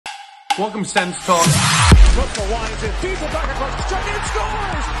Welcome, Sens Talk. Football winds in, feeds it back across the strike, and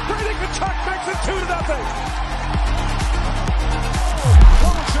scores! Yakemchuk makes it 2-0.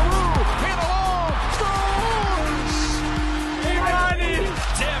 Hit along, scores!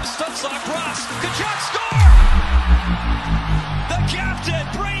 Tim Stutzlock cross, Kachuk score! The captain,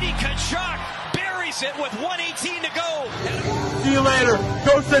 Brady Kachuk, buries it with 1:18 to go. See you later.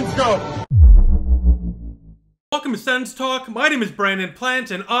 Go Sens, go. Welcome to Sens Talk. My name is Brandon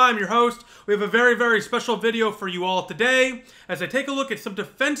Plant, and I'm your host. We have a very, very special video for you all today as I take a look at some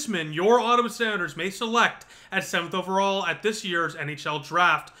defensemen your Ottawa Senators may select at 7th overall at this year's NHL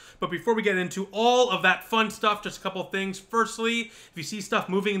Draft. But before we get into all of that fun stuff, just a couple of things. Firstly, if you see stuff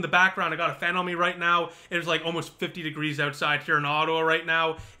moving in the background, I got a fan on me right now. It is like almost 50 degrees outside here in Ottawa right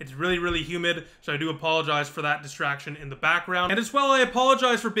now. It's really, really humid, so I do apologize for that distraction in the background. And as well, I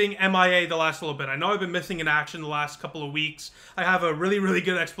apologize for being MIA the last little bit. I know I've been missing in action the last couple of weeks. I have a really, really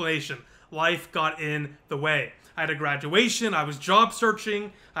good explanation. Life got in the way. I had a graduation, I was job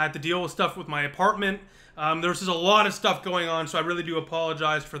searching, I had to deal with stuff with my apartment. There's just a lot of stuff going on, so I really do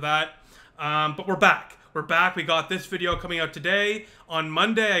apologize for that. But we're back. We're back. We got this video coming out today. On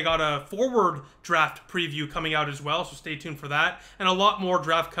Monday, I got a forward draft preview coming out as well, so stay tuned for that. And a lot more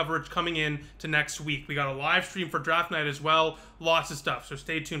draft coverage coming in to next week. We got a live stream for draft night as well. Lots of stuff, so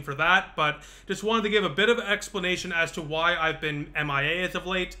stay tuned for that. But just wanted to give a bit of an explanation as to why I've been MIA as of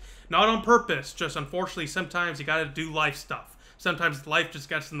late. Not on purpose, just unfortunately sometimes you gotta do life stuff. Sometimes life just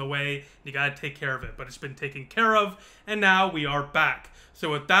gets in the way, you gotta take care of it. But it's been taken care of, and now we are back.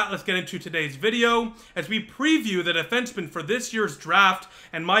 So with that, let's get into today's video as we preview the defenseman for this year's draft.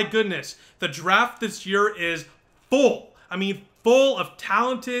 And my goodness, the draft this year is full. I mean, full of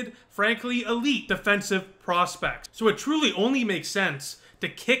talented, frankly, elite defensive prospects. So it truly only makes sense to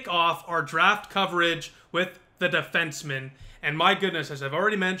kick off our draft coverage with the defenseman. And my goodness, as I've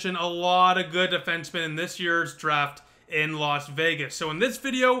already mentioned, a lot of good defensemen in this year's draft in Las Vegas. So in this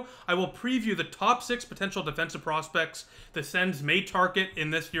video, I will preview the top 6 potential defensive prospects the Sens may target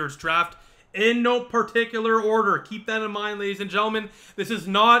in this year's draft in no particular order. Keep that in mind, ladies and gentlemen. This is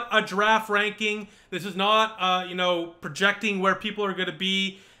not a draft ranking. This is not, projecting where people are going to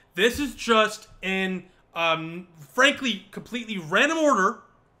be. This is just in, frankly, completely random order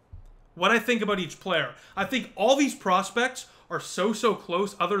what I think about each player. I think all these prospects are so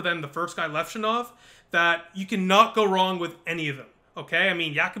close, other than the first guy, Levshunov, that you cannot go wrong with any of them, okay? I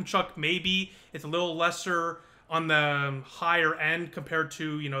mean, Yakemchuk maybe it's a little lesser on the higher end compared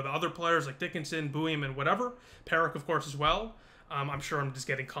to, the other players like Dickinson, Buium, and whatever. Parekh, of course, as well. I'm sure I'm just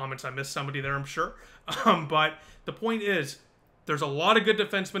getting comments. I missed somebody there, I'm sure. But the point is, there's a lot of good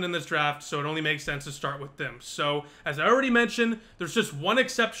defensemen in this draft, so it only makes sense to start with them. So, as I already mentioned, there's just one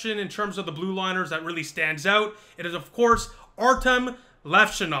exception in terms of the blue liners that really stands out. It is, of course, Artyom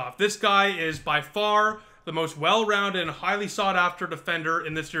Levshunov. This guy is by far the most well-rounded and highly sought-after defender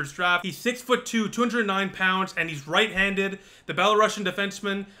in this year's draft. He's 6'2", 209 pounds, and he's right-handed. The Belarusian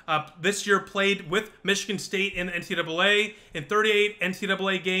defenseman this year played with Michigan State in the NCAA. In 38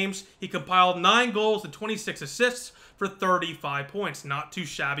 NCAA games, he compiled 9 goals and 26 assists for 35 points. Not too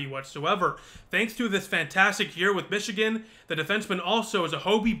shabby whatsoever. Thanks to this fantastic year with Michigan, the defenseman also is a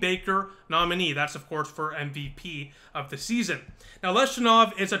Hobey Baker nominee. That's, of course, for MVP of the season. Now,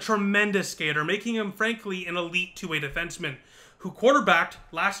 Levshunov is a tremendous skater, making him, frankly, an elite two-way defenseman who quarterbacked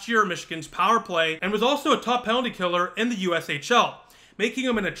last year Michigan's power play and was also a top penalty killer in the USHL, making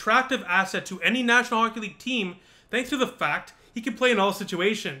him an attractive asset to any National Hockey League team thanks to the fact he can play in all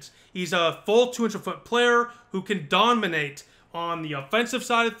situations. He's a full 200-foot player who can dominate on the offensive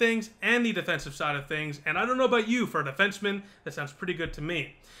side of things and the defensive side of things. And I don't know about you, for a defenseman, that sounds pretty good to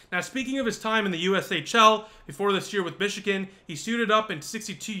me. Now, speaking of his time in the USHL, before this year with Michigan, he suited up in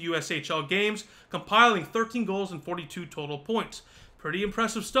 62 USHL games, compiling 13 goals and 42 total points. Pretty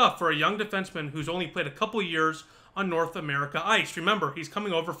impressive stuff for a young defenseman who's only played a couple years on North America ice. Remember, he's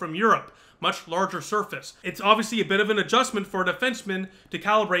coming over from Europe, much larger surface. It's obviously a bit of an adjustment for a defenseman to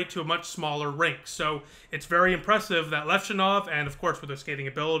calibrate to a much smaller rink. So it's very impressive that Levshunov, and of course with his skating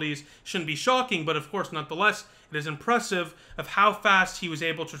abilities, shouldn't be shocking, but of course nonetheless, it is impressive of how fast he was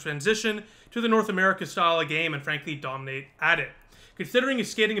able to transition to the North America style of game and frankly dominate at it. Considering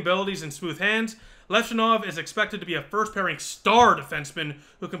his skating abilities and smooth hands, Levshunov is expected to be a first-pairing star defenseman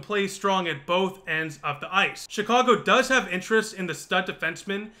who can play strong at both ends of the ice. Chicago does have interest in the stud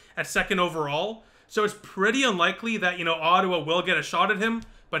defenseman at 2nd overall, so it's pretty unlikely that, Ottawa will get a shot at him,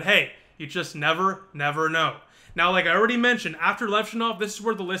 but hey, you just never know. Now, like I already mentioned, after Levshunov, this is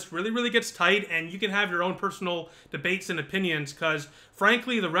where the list really gets tight, and you can have your own personal debates and opinions, because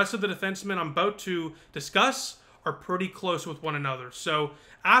frankly, the rest of the defensemen I'm about to discuss are pretty close with one another. So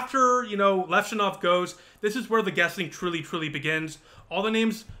after, Levshunov goes, this is where the guessing truly begins. All the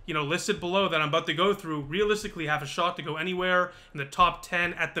names, listed below that I'm about to go through realistically have a shot to go anywhere in the top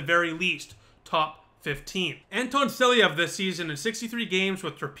 10, at the very least, top 15. Anton Silayev this season in 63 games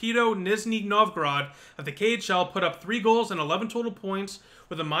with Torpedo Nizhny Novgorod of the KHL put up 3 goals and 11 total points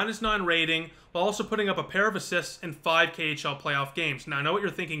with a -9 rating, while also putting up a pair of assists in 5 KHL playoff games. Now, I know what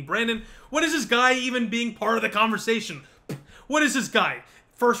you're thinking, Brandon, what is this guy even being part of the conversation? What is this guy?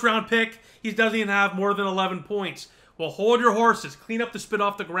 First round pick, he doesn't even have more than 11 points. Well, hold your horses, clean up the spit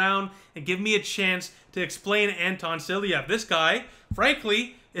off the ground, and give me a chance to explain Anton Silayev. This guy,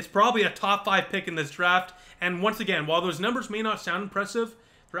 frankly, is probably a top 5 pick in this draft. And once again, while those numbers may not sound impressive,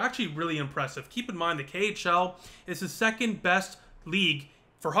 they're actually really impressive. Keep in mind, the KHL is the second best league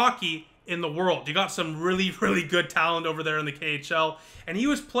for hockey in the world. You got some really good talent over there in the KHL. And he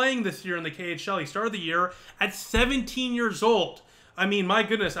was playing this year in the KHL. He started the year at 17 years old. I mean, my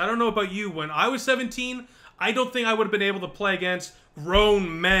goodness, I don't know about you. When I was 17, I don't think I would have been able to play against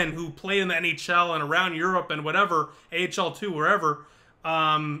grown men who play in the NHL and around Europe and whatever, AHL too, wherever,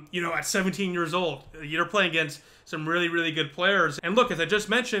 at 17 years old. You're playing against some really good players. And look, as I just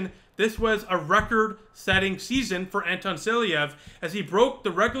mentioned, this was a record-setting season for Anton Silayev as he broke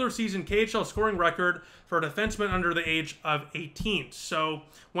the regular season KHL scoring record for a defenseman under the age of 18. So,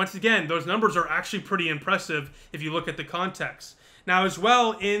 once again, those numbers are actually pretty impressive if you look at the context. Now, as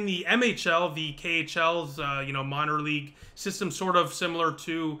well, in the MHL, the KHL's, minor league system, sort of similar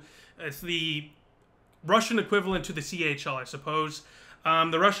to, it's the Russian equivalent to the CHL, I suppose.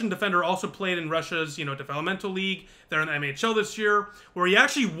 The Russian defender also played in Russia's, developmental league. They're in the MHL this year, where he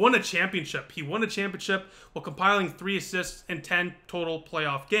actually won a championship. He won a championship while compiling 3 assists in 10 total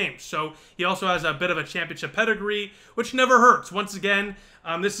playoff games. So he also has a bit of a championship pedigree, which never hurts. Once again,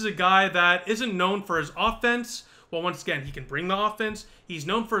 this is a guy that isn't known for his offense. Well, once again, he can bring the offense. He's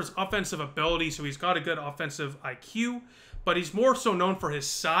known for his offensive ability, so he's got a good offensive IQ. But he's more so known for his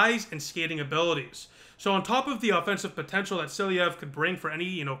size and skating abilities. So on top of the offensive potential that Silayev could bring for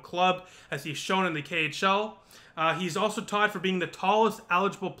any, club, as he's shown in the KHL, he's also tied for being the tallest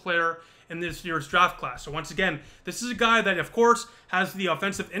eligible player in this year's draft class. So once again, this is a guy that, of course, has the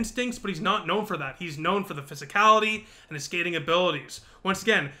offensive instincts, but he's not known for that. He's known for the physicality and his skating abilities. Once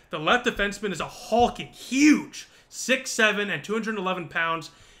again, the left defenseman is a hulking, huge 6'7" and 211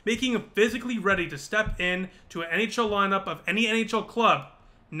 pounds, making him physically ready to step in to an NHL lineup of any NHL club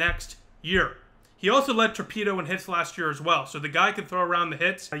next year. He also led Torpedo in hits last year as well, so the guy could throw around the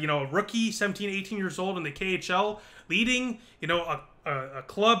hits. A rookie, 17, 18 years old in the KHL, leading, a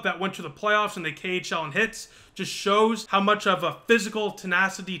club that went to the playoffs in the KHL in hits, just shows how much of a physical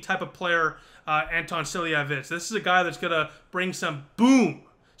tenacity type of player Anton Silayev is. This is a guy that's going to bring some boom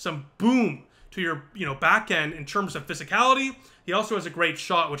to your back end in terms of physicality. He also has a great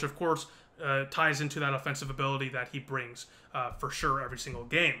shot, which of course ties into that offensive ability that he brings for sure every single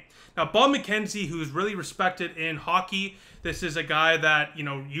game. Now, Bob McKenzie, who's really respected in hockey, this is a guy that,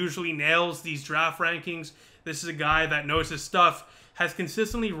 usually nails these draft rankings. This is a guy that knows his stuff, has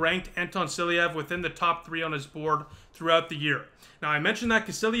consistently ranked Anton Silayev within the top 3 on his board throughout the year. Now, I mentioned that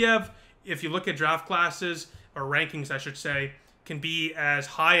because Silayev, if you look at draft classes, or rankings, I should say, can be as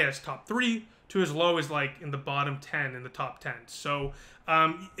high as top 3 to as low as like in the bottom 10 in the top 10. So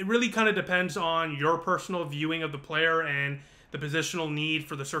it really kind of depends on your personal viewing of the player and the positional need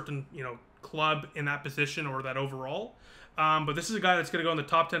for the certain club in that position or that overall. But this is a guy that's going to go in the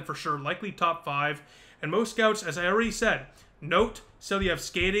top 10 for sure, likely top 5. And most scouts, as I already said, note Silayev's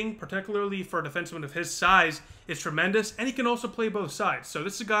skating, particularly for a defenseman of his size, is tremendous, and he can also play both sides. So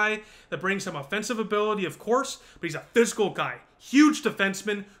this is a guy that brings some offensive ability, of course, but he's a physical guy. Huge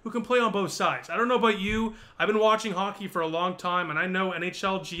defenseman who can play on both sides. I don't know about you, I've been watching hockey for a long time, and I know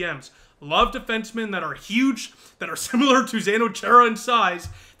NHL GMs love defensemen that are huge, that are similar to Zdeno Chara in size,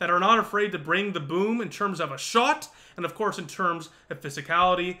 that are not afraid to bring the boom in terms of a shot, and of course in terms of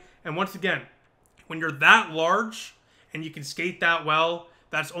physicality. And once again, when you're that large and you can skate that well,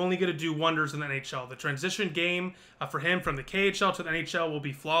 that's only going to do wonders in the NHL. The transition game for him from the KHL to the NHL will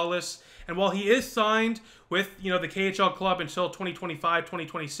be flawless. And while he is signed with the KHL club until 2025,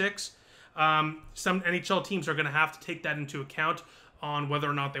 2026, some NHL teams are going to have to take that into account on whether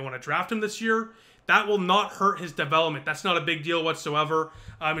or not they want to draft him this year. That will not hurt his development. That's not a big deal whatsoever.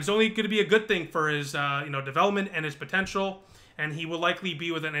 It's only going to be a good thing for his development and his potential. And he will likely be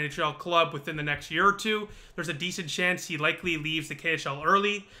with an NHL club within the next year or two. There's a decent chance he likely leaves the KHL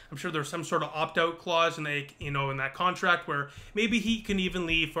early. I'm sure there's some sort of opt-out clause in in that contract where maybe he can even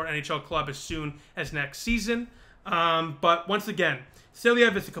leave for an NHL club as soon as next season. But once again,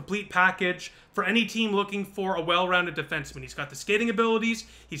 Silayev is a complete package for any team looking for a well-rounded defenseman. He's got the skating abilities.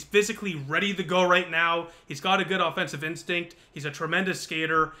 He's physically ready to go right now. He's got a good offensive instinct. He's a tremendous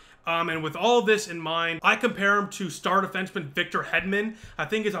skater. And with all of this in mind, I compare him to star defenseman Victor Hedman. I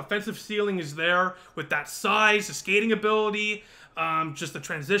think his offensive ceiling is there with that size, the skating ability, just the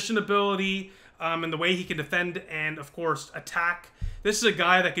transition ability, and the way he can defend and, of course, attack. This is a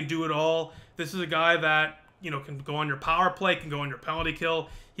guy that can do it all. This is a guy that, you know, can go on your power play, can go on your penalty kill.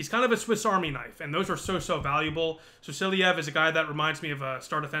 He's kind of a Swiss Army knife, and those are so valuable. So Silayev is a guy that reminds me of a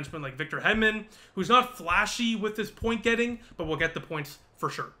star defenseman like Victor Hedman, who's not flashy with his point getting, but will get the points for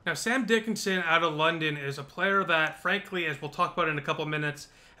sure. Now, Sam Dickinson out of London is a player that, frankly, as we'll talk about in a couple of minutes,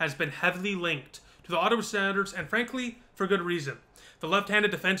 has been heavily linked to the Ottawa Senators, and frankly, for good reason. The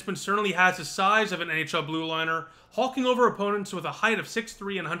left-handed defenseman certainly has the size of an NHL blue liner, hulking over opponents with a height of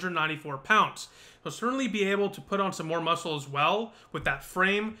 6'3" and 194 pounds. He'll certainly be able to put on some more muscle as well with that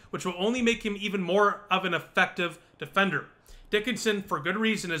frame, which will only make him even more of an effective defender. Dickinson, for good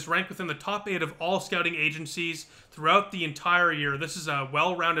reason, is ranked within the top 8 of all scouting agencies throughout the entire year. This is a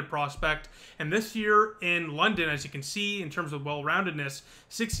well-rounded prospect. And this year in London, as you can see, in terms of well-roundedness,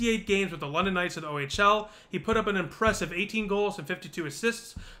 68 games with the London Knights of the OHL, he put up an impressive 18 goals and 52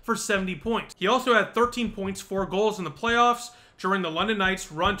 assists for 70 points. He also had 13 points, 4 goals in the playoffs during the London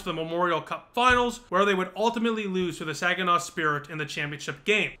Knights' run to the Memorial Cup Finals, where they would ultimately lose to the Saginaw Spirit in the championship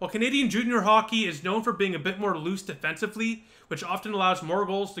game. While Canadian junior hockey is known for being a bit more loose defensively, which often allows more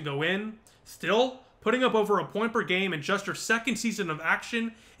goals to go in, still, putting up over a point per game in just her second season of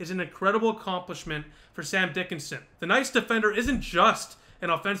action is an incredible accomplishment for Sam Dickinson. The Knights defender isn't just an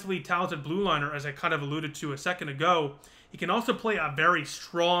offensively talented blue liner, as I kind of alluded to a second ago. He can also play a very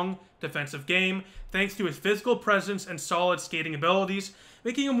strong defensive game, thanks to his physical presence and solid skating abilities,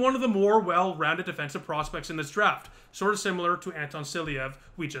 making him one of the more well-rounded defensive prospects in this draft, sort of similar to Anton Silayev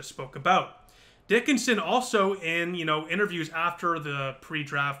we just spoke about. Dickinson also, in interviews after the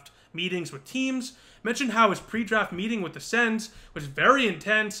pre-draft meetings with teams, mentioned how his pre-draft meeting with the Sens was very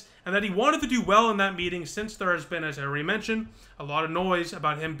intense and that he wanted to do well in that meeting since there has been, as I already mentioned, a lot of noise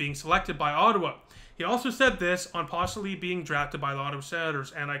about him being selected by Ottawa. He also said this on possibly being drafted by the Ottawa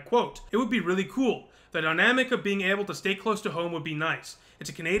Senators, and I quote, "It would be really cool. The dynamic of being able to stay close to home would be nice. It's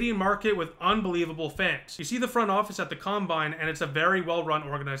a Canadian market with unbelievable fans. You see the front office at the Combine, and it's a very well-run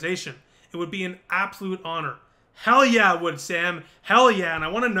organization. It would be an absolute honor." Hell yeah, it would, Sam. Hell yeah. And I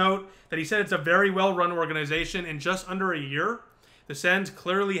want to note that he said it's a very well-run organization in just under a year. The Sens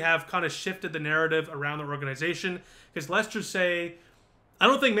clearly have kind of shifted the narrative around the organization, because let's just say, I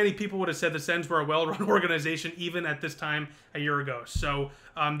don't think many people would have said the Sens were a well-run organization even at this time a year ago. So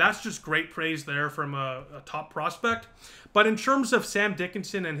that's just great praise there from a top prospect. But in terms of Sam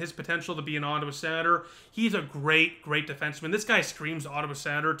Dickinson and his potential to be an Ottawa Senator, he's a great defenseman. This guy screams Ottawa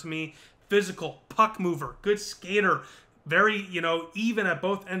Senator to me. Physical, puck mover, good skater, very, even at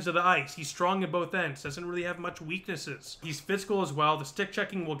both ends of the ice. He's strong at both ends, doesn't really have much weaknesses. He's physical as well. The stick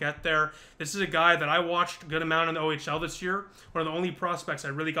checking will get there. This is a guy that I watched a good amount in the OHL this year. One of the only prospects I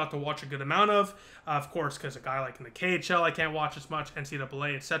really got to watch a good amount of course, because a guy like in the KHL I can't watch as much,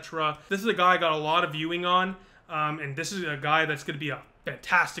 NCAA, etc. This is a guy I got a lot of viewing on, and this is a guy that's going to be a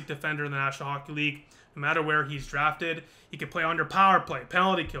fantastic defender in the National Hockey League. No matter where he's drafted, he can play on your power play,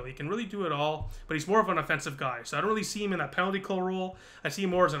 penalty kill. He can really do it all, but he's more of an offensive guy. So I don't really see him in that penalty kill role. I see him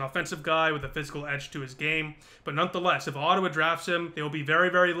more as an offensive guy with a physical edge to his game. But nonetheless, if Ottawa drafts him, they will be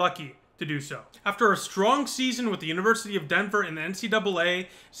very lucky to do so. After a strong season with the University of Denver in the NCAA,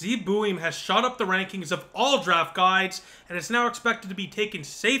 Zeev Buium has shot up the rankings of all draft guides and is now expected to be taken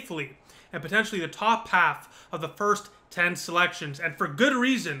safely and potentially the top half of the first 10 selections, and for good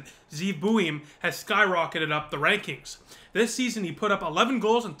reason. Zeev Buium has skyrocketed up the rankings. This season, he put up 11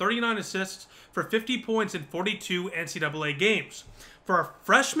 goals and 39 assists for 50 points in 42 NCAA games. For a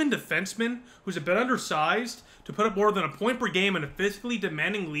freshman defenseman who's a bit undersized, to put up more than a point per game in a physically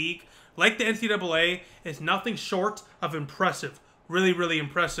demanding league like the NCAA is nothing short of impressive. Really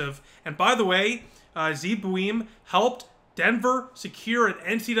impressive. And by the way, Zeev Buium helped Denver secure an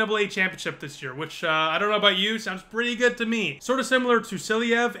NCAA championship this year, which I don't know about you, sounds pretty good to me. Sort of similar to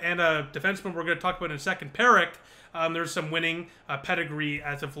Silayev and a defenseman we're going to talk about in a second, Parekh. There's some winning pedigree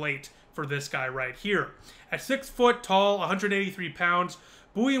as of late for this guy right here. At 6 foot tall, 183 pounds,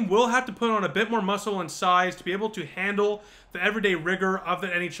 Buium will have to put on a bit more muscle and size to be able to handle the everyday rigor of the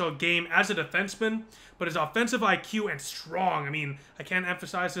NHL game as a defenseman, but his offensive IQ and strong, I can't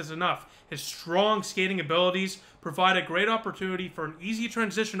emphasize this enough, his strong skating abilities provide a great opportunity for an easy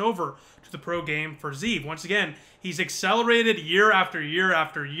transition over to the pro game for Zeev. Once again, he's accelerated year after year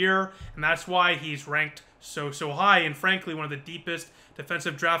after year, and that's why he's ranked so high, and frankly one of the deepest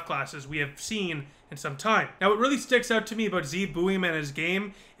defensive draft classes we have seen in some time. Now, what really sticks out to me about Zeev Buium and his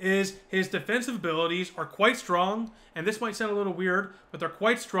game is his defensive abilities are quite strong, and this might sound a little weird, but they're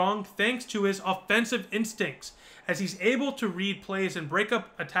quite strong thanks to his offensive instincts, as he's able to read plays and break up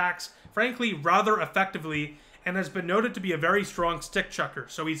attacks, frankly, rather effectively, and has been noted to be a very strong stick chucker.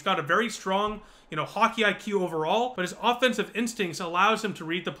 So he's got a very strong, hockey IQ overall, but his offensive instincts allows him to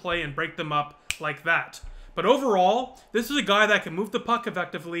read the play and break them up like that. But overall, this is a guy that can move the puck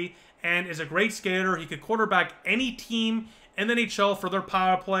effectively and is a great skater. He could quarterback any team in the NHL for their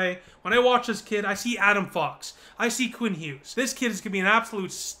power play. When I watch this kid, I see Adam Fox. I see Quinn Hughes. This kid is going to be an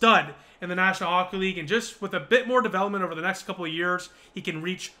absolute stud in the National Hockey League, and just with a bit more development over the next couple of years, he can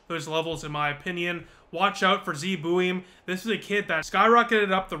reach those levels, in my opinion. Watch out for Zeev Buium. This is a kid that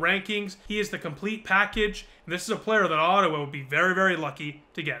skyrocketed up the rankings. He is the complete package, and this is a player that Ottawa would be very, very lucky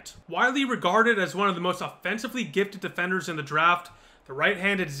to get. Widely regarded as one of the most offensively gifted defenders in the draft, the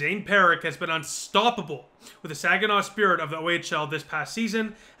right-handed Zayne Parekh has been unstoppable with the Saginaw Spirit of the OHL this past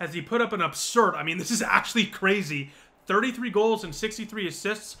season, as he put up an absurd, this is actually crazy, 33 goals and 63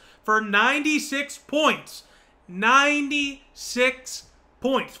 assists for 96 points. 96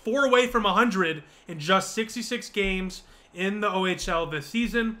 points. 4 away from 100 in just 66 games in the OHL this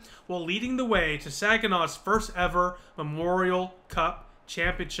season, while leading the way to Saginaw's first ever Memorial Cup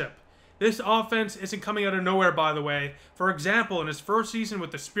championship. This offense isn't coming out of nowhere, by the way. For example, in his first season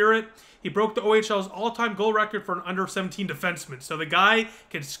with the Spirit, he broke the OHL's all-time goal record for an under-17 defenseman. So the guy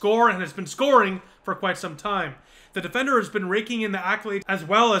can score and has been scoring for quite some time. The defender has been raking in the accolades as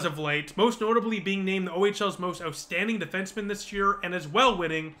well as of late, most notably being named the OHL's most outstanding defenseman this year, and as well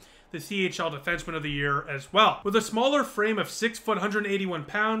winning the CHL Defenseman of the Year as well. With a smaller frame of 6 foot 181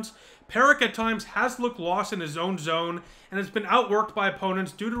 pounds, Parekh at times has looked lost in his own zone and has been outworked by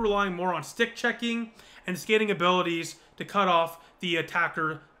opponents due to relying more on stick checking and skating abilities to cut off the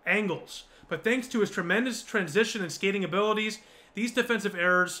attacker angles. But thanks to his tremendous transition and skating abilities, these defensive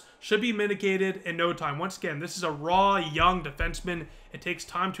errors should be mitigated in no time. Once again, this is a raw, young defenseman. It takes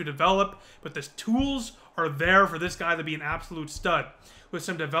time to develop, but the tools are there for this guy to be an absolute stud. With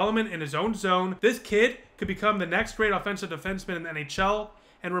some development in his own zone, this kid could become the next great offensive defenseman in the NHL,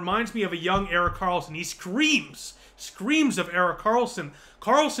 and reminds me of a young Erik Karlsson. He screams of Erik Karlsson.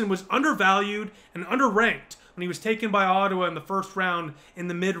 Karlsson was undervalued and underranked when he was taken by Ottawa in the first round, in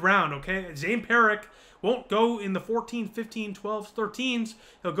the mid-round, okay? Zayne Parekh won't go in the 14, 15, 12s, 13s.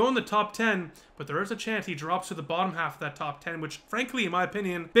 He'll go in the top 10, but there is a chance he drops to the bottom half of that top 10, which, frankly, in my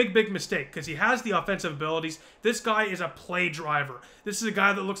opinion, big mistake, because he has the offensive abilities. This guy is a play driver. This is a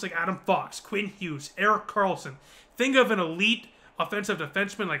guy that looks like Adam Fox, Quinn Hughes, Erik Karlsson. Think of an elite offensive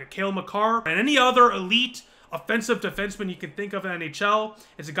defenseman like a Cale Makar, and any other elite offensive defenseman you can think of in NHL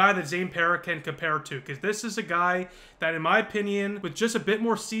is a guy that Zayne Parekh can compare to, because this is a guy that, in my opinion, with just a bit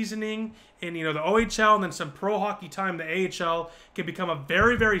more seasoning in the OHL and then some pro hockey time in the AHL, can become a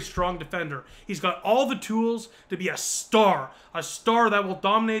very strong defender. He's got all the tools to be a star that will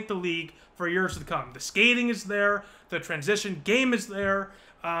dominate the league for years to come. The skating is there, the transition game is there,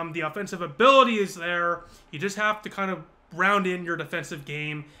 the offensive ability is there. You just have to kind of round in your defensive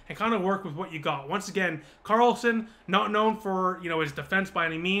game and kind of work with what you got. Once again, Karlsson, not known for his defense by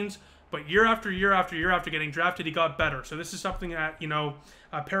any means, but year after year after year after getting drafted, he got better. So this is something that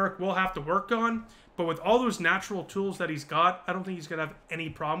Parekh will have to work on. But with all those natural tools that he's got, I don't think he's gonna have any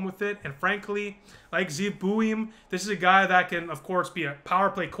problem with it. And frankly, like Zeev Buium, this is a guy that can, of course, be a power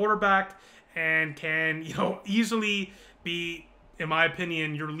play quarterback and can easily be, in my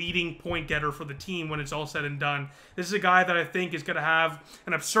opinion, your leading point getter for the team when it's all said and done. This is a guy that I think is going to have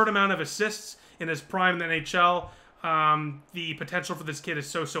an absurd amount of assists in his prime in the NHL. The potential for this kid is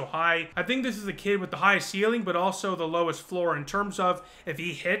so high. I think this is a kid with the highest ceiling, but also the lowest floor in terms of if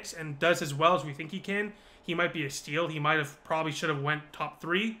he hits and does as well as we think he can, he might be a steal. He probably should have went top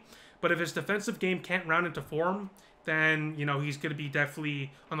 3. But if his defensive game can't round into form, then, he's going to be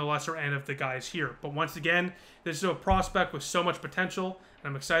definitely on the lesser end of the guys here. But once again, this is a prospect with so much potential, and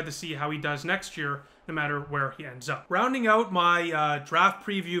I'm excited to see how he does next year, no matter where he ends up. Rounding out my draft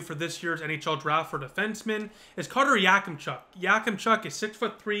preview for this year's NHL Draft for defensemen is Carter Yakemchuk. Yakemchuk is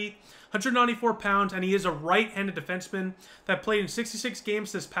 6'3", 194 pounds, and he is a right-handed defenseman that played in 66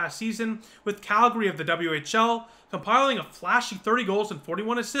 games this past season with Calgary of the WHL, compiling a flashy 30 goals and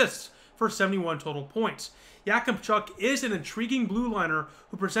 41 assists for 71 total points. Yakemchuk is an intriguing blue liner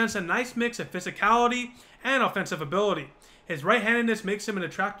who presents a nice mix of physicality and offensive ability. His right-handedness makes him an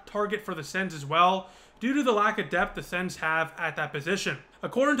attractive target for the Sens as well, due to the lack of depth the Sens have at that position.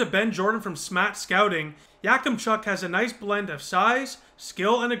 According to Ben Jordan from Smat Scouting, Yakemchuk has a nice blend of size,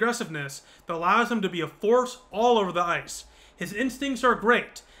 skill, and aggressiveness that allows him to be a force all over the ice. His instincts are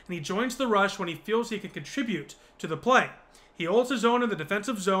great, and he joins the rush when he feels he can contribute to the play. He holds his own in the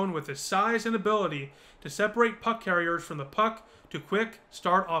defensive zone with his size and ability to separate puck carriers from the puck to quick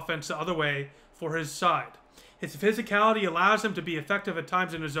start offense the other way for his side. His physicality allows him to be effective at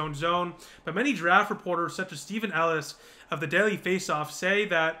times in his own zone, but many draft reporters, such as Stephen Ellis of the Daily Faceoff, say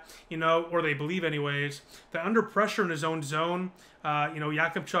that, or they believe anyways, that under pressure in his own zone,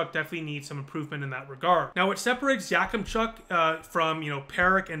 Yakemchuk definitely needs some improvement in that regard. Now, what separates Yakemchuk from,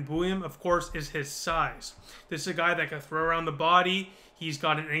 Parekh and Buium, of course, is his size. This is a guy that can throw around the body. He's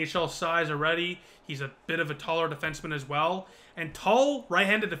got an NHL size already. He's a bit of a taller defenseman as well. And tall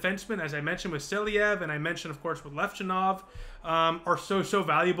right-handed defensemen, as I mentioned with Silayev, and I mentioned, of course, with Levshunov, are so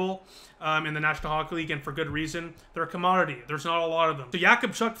valuable in the National Hockey League, and for good reason. They're a commodity. There's not a lot of them. So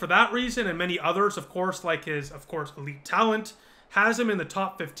Yakemchuk, for that reason, and many others, of course, like his, elite talent, has him in the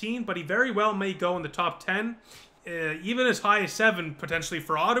top 15, but he very well may go in the top 10, even as high as 7, potentially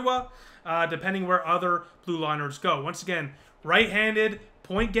for Ottawa, depending where other blue liners go. Once again, right-handed,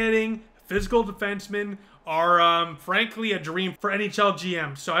 point-getting, physical defensemen are, frankly, a dream for NHL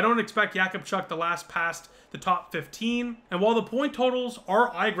GMs. So I don't expect Yakemchuk to last past the top 15. And while the point totals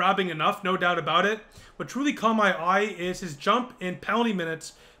are eye-grabbing enough, no doubt about it, what truly caught my eye is his jump in penalty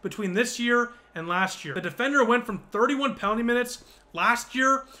minutes between this year and last year. The defender went from 31 penalty minutes last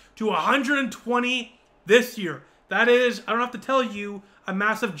year to 120 this year. That is, I don't have to tell you, a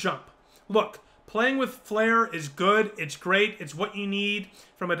massive jump. Look, playing with flair is good. It's great. It's what you need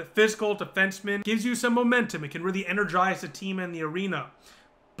from a physical defenseman. Gives you some momentum. It can really energize the team and the arena.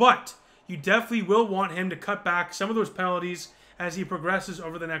 But you definitely will want him to cut back some of those penalties as he progresses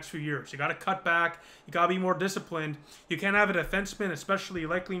over the next few years. You got to cut back. You got to be more disciplined. You can't have a defenseman, especially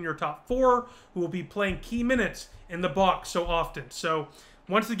likely in your top 4, who will be playing key minutes in the box so often. So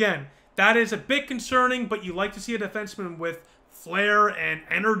once again, that is a bit concerning, but you like to see a defenseman with flair and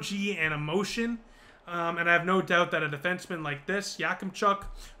energy and emotion. And I have no doubt that a defenseman like this, Yakemchuk,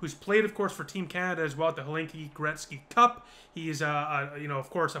 who's played, of course, for Team Canada as well at the Helsinki-Gretzky Cup, he's, of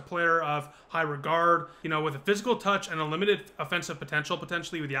course, a player of high regard, with a physical touch and a limited offensive potential,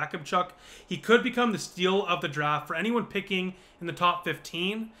 potentially with Yakemchuk. He could become the steal of the draft for anyone picking in the top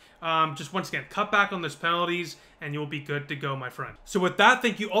 15. Just once again, cut back on those penalties and you'll be good to go, my friend. So with that,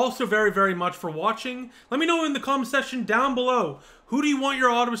 thank you all so very, very much for watching. Let me know in the comment section down below, who do you want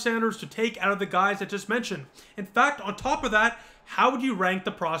your Ottawa Senators to take out of the guys I just mentioned? In fact, on top of that, how would you rank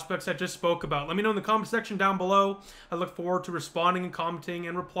the prospects I just spoke about? Let me know in the comment section down below. I look forward to responding and commenting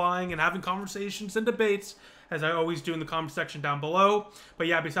and replying and having conversations and debates, as I always do in the comment section down below. But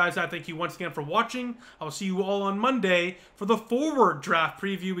yeah, besides that, thank you once again for watching. I'll see you all on Monday for the forward draft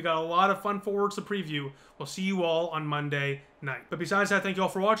preview. We got a lot of fun forwards to preview. We'll see you all on Monday night. But besides that, thank you all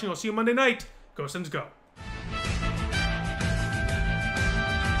for watching. I'll see you Monday night. Go Sens, go.